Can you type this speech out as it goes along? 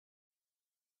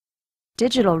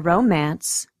Digital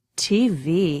romance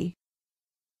TV.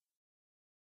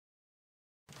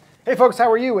 Hey folks,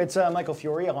 how are you? It's Michael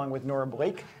Fiore along with Nora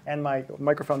Blake and my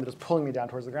microphone that is pulling me down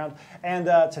towards the ground. And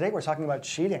today we're talking about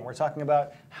cheating. We're talking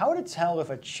about how to tell if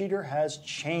a cheater has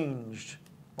changed.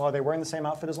 Well, are they wearing the same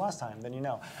outfit as last time? Then you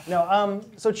know. No,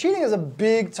 so cheating is a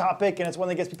big topic, and it's one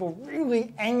that gets people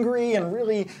really angry and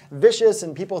really vicious,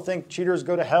 and people think cheaters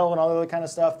go to hell and all that other kind of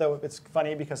stuff, though it's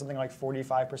funny because something like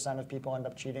 45% of people end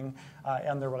up cheating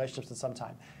in their relationships at some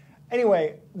time.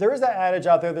 Anyway, there is that adage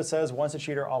out there that says once a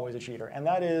cheater, always a cheater, and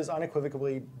that is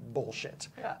unequivocally bullshit.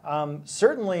 Yeah.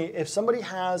 Certainly, if somebody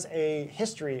has a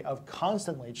history of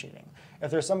constantly cheating, if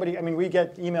there's somebody, I mean, we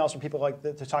get emails from people like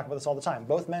to talk about this all the time,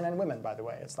 both men and women, by the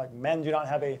way. It's like men do not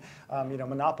have a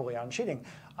monopoly on cheating.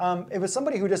 If it's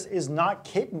somebody who just is not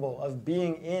capable of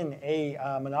being in a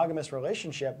monogamous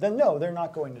relationship, then no, they're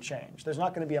not going to change. There's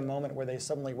not going to be a moment where they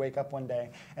suddenly wake up one day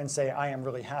and say, I am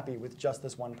really happy with just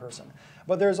this one person.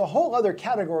 But there's a whole other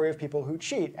category of people who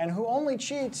cheat and who only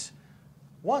cheat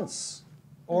once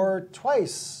or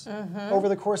twice over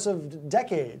the course of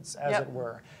decades, as it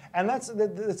were. And that's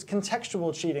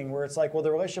contextual cheating, where it's like, well,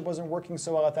 the relationship wasn't working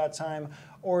so well at that time,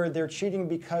 or they're cheating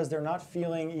because they're not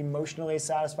feeling emotionally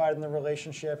satisfied in the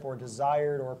relationship, or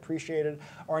desired, or appreciated,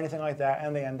 or anything like that,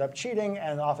 and they end up cheating,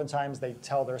 and oftentimes they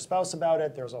tell their spouse about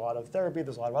it. There's a lot of therapy,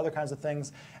 there's a lot of other kinds of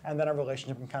things, and then a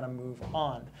relationship can kind of move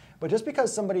on. But just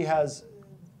because somebody has,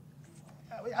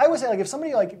 I would say, like, if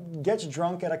somebody gets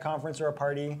drunk at a conference or a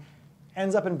party,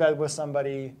 ends up in bed with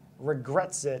somebody,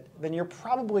 regrets it, then you're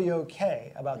probably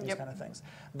okay about these kind of things.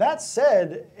 That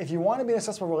said, if you want to be in a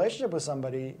successful relationship with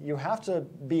somebody, you have to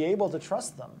be able to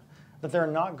trust them, that they're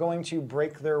not going to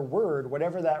break their word,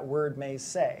 whatever that word may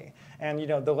say. And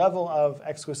the level of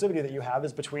exclusivity that you have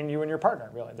is between you and your partner,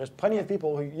 really. There's plenty of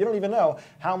people who you don't even know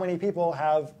how many people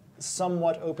have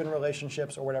somewhat open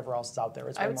relationships or whatever else is out there.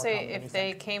 It's I would say if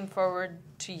they came forward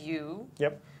to you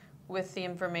with the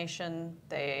information,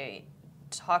 they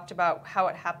talked about how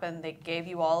it happened, they gave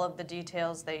you all of the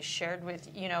details, they shared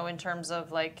with in terms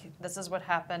of like, this is what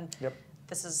happened,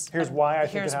 this is here's why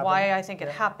I think it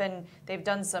happened. They've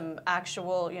done some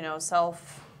actual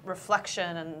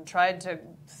self-reflection and tried to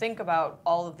think about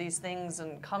all of these things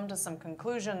and come to some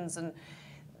conclusions, and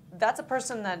that's a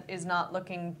person that is not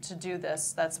looking to do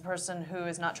this. That's a person who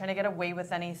is not trying to get away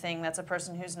with anything. That's a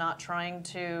person who's not trying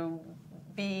to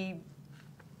be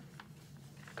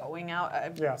going out.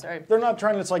 Sorry. They're not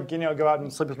trying to go out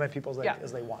and sleep as many people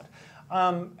as they want.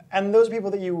 And those are people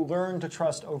that you learn to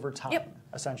trust over time,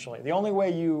 essentially. The only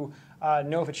way you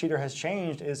know if a cheater has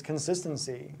changed is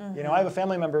consistency. I have a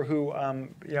family member who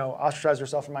ostracized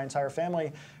herself from my entire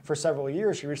family for several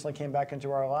years. She recently came back into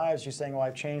our lives. She's saying, well,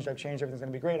 I've changed, everything's going to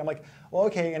be great. I'm like, well,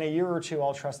 okay, in a year or two,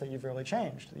 I'll trust that you've really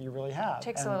changed, that you really have. It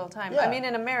takes a little time. I mean,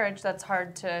 in a marriage, that's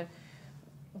hard to,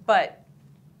 but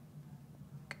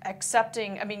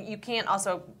accepting, I mean, you can't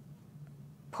also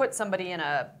put somebody in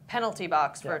a penalty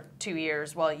box for 2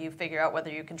 years while you figure out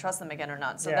whether you can trust them again or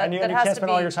not. So and you can't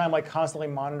spend all your time constantly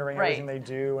monitoring everything they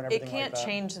do and everything like that. It can't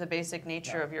change the basic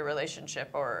nature of your relationship,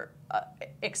 or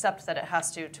except that it has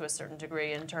to a certain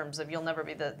degree, in terms of you'll never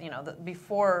be the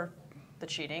before the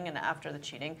cheating and after the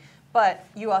cheating, but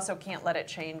you also can't let it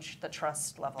change the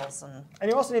trust levels. And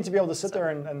you also need to be able to sit there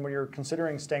and when you're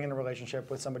considering staying in a relationship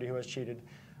with somebody who has cheated,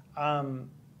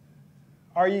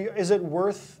 is it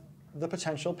worth the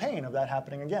potential pain of that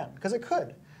happening again? Because it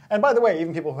could. And by the way,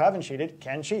 even people who haven't cheated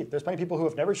can cheat. There's plenty of people who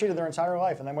have never cheated their entire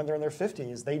life, and then when they're in their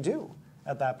 50s, they do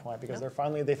at that point, because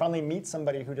they finally meet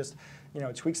somebody who just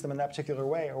tweaks them in that particular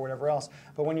way or whatever else.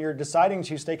 But when you're deciding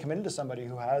to stay committed to somebody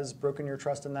who has broken your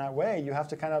trust in that way, you have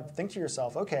to kind of think to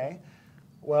yourself, okay,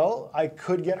 well, I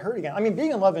could get hurt again. I mean,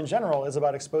 being in love in general is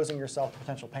about exposing yourself to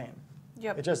potential pain.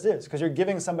 It just is, because you're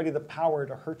giving somebody the power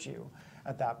to hurt you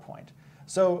at that point.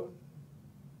 So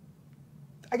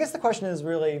I guess the question is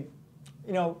really,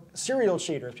 serial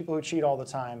cheaters, people who cheat all the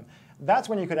time, that's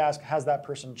when you could ask, has that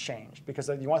person changed? Because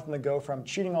you want them to go from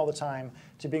cheating all the time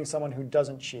to being someone who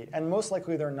doesn't cheat. And most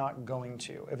likely they're not going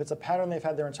to. If it's a pattern they've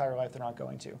had their entire life, they're not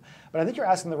going to. But I think you're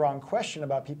asking the wrong question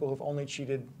about people who've only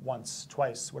cheated once,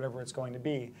 twice, whatever it's going to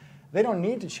be. They don't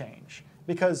need to change,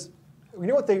 because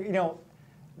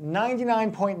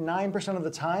 99.9% of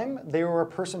the time, they were a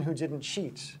person who didn't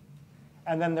cheat.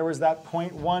 And then there was that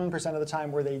 0.1% of the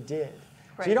time where they did.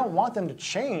 So you don't want them to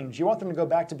change. You want them to go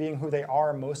back to being who they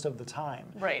are most of the time.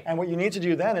 And what you need to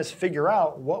do then is figure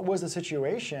out what was the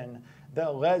situation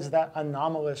that led to that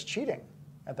anomalous cheating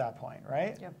at that point,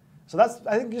 right? So that's,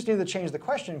 I think you just need to change the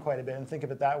question quite a bit and think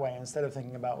of it that way instead of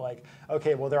thinking about like,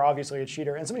 okay, well, they're obviously a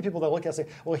cheater. And so many people that look at it and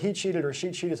say, well, he cheated or she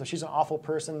cheated, so she's an awful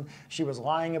person. She was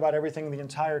lying about everything the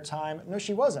entire time. No,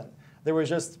 she wasn't. There was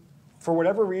just, for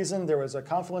whatever reason, there was a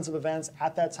confluence of events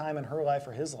at that time in her life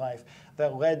or his life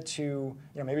that led to,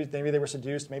 maybe they were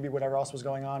seduced, maybe whatever else was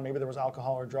going on, maybe there was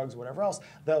alcohol or drugs, whatever else,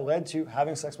 that led to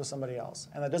having sex with somebody else.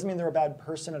 And that doesn't mean they're a bad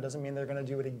person, it doesn't mean they're gonna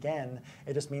do it again,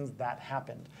 it just means that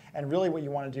happened. And really what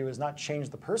you wanna do is not change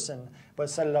the person, but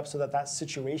set it up so that that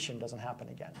situation doesn't happen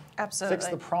again. Absolutely. Fix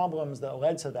the problems that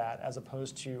led to that as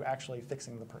opposed to actually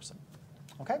fixing the person.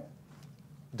 Okay?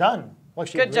 Done. Look,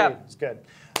 she Good agreed. job. It's good.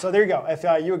 So there you go. If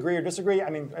you agree or disagree, I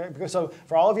mean, so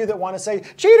for all of you that want to say,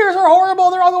 cheaters are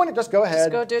horrible, they're all going to, just go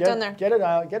ahead. Just go do it down there. Get it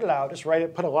out, just write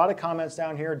it, put a lot of comments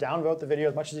down here, downvote the video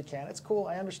as much as you can. It's cool,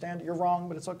 I understand, you're wrong,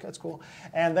 but it's okay, it's cool.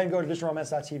 And then go to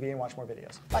digitalromance.tv and watch more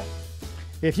videos. Bye.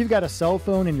 If you've got a cell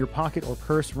phone in your pocket or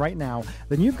purse right now,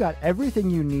 then you've got everything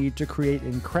you need to create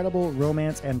incredible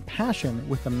romance and passion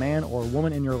with the man or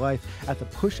woman in your life at the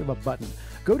push of a button.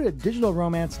 Go to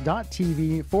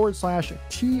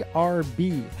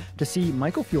digitalromance.tv/TRB to see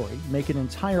Michael Fiore make an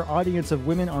entire audience of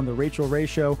women on The Rachel Ray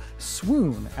Show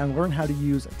swoon and learn how to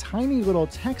use tiny little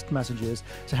text messages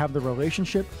to have the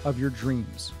relationship of your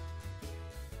dreams.